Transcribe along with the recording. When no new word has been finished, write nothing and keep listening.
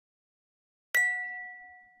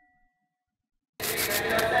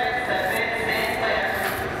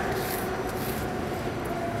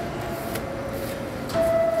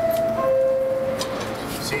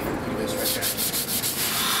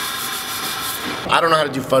I don't know how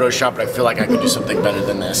to do Photoshop, but I feel like I could do something better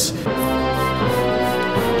than this. I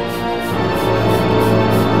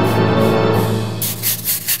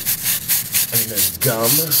mean, there's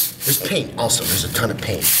gum. There's paint also. There's a ton of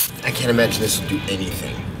paint. I can't imagine this will do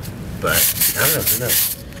anything. But, I don't know. Who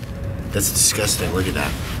knows? That's disgusting. Look at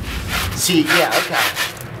that. See, yeah, okay.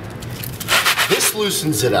 This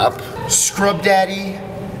loosens it up. Scrub Daddy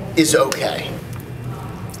is okay.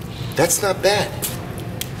 That's not bad.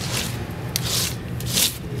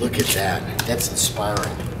 Look at that. That's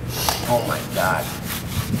inspiring. Oh my God.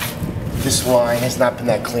 This line has not been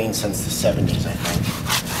that clean since the 70s, I think.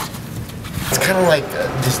 It's kind of like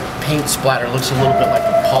this paint splatter looks a little bit like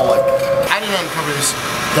a Pollock. I didn't uncover this.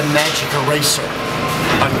 The magic eraser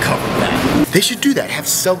uncovered that. They should do that. Have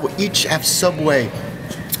Subway, each have Subway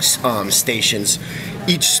stations,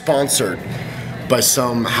 each sponsored by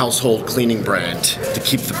some household cleaning brand to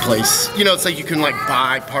keep the place. You know, it's like you can like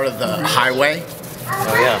buy part of the highway.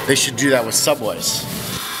 Oh yeah. They should do that with Subways.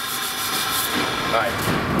 All right.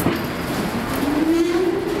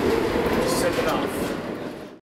 Sip it off.